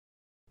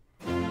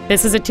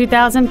This is a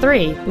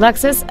 2003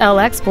 Lexus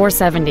LX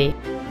 470.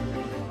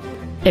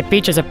 It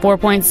features a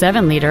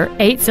 4.7-liter,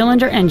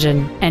 8-cylinder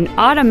engine, an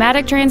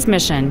automatic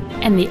transmission,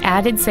 and the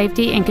added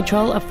safety and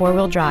control of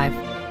four-wheel drive.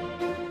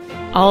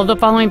 All of the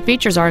following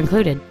features are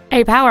included: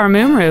 a power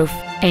moonroof,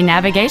 a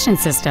navigation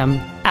system,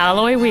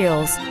 alloy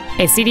wheels,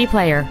 a CD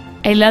player,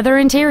 a leather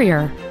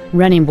interior,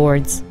 running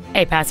boards,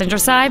 a passenger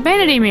side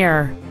vanity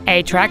mirror,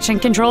 a traction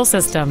control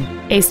system,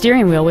 a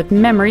steering wheel with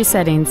memory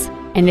settings,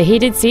 and the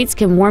heated seats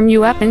can warm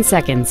you up in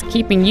seconds,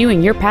 keeping you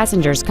and your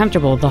passengers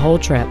comfortable the whole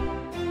trip.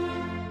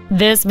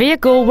 This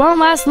vehicle won't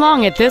last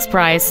long at this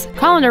price.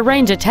 Call and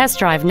arrange a test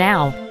drive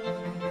now.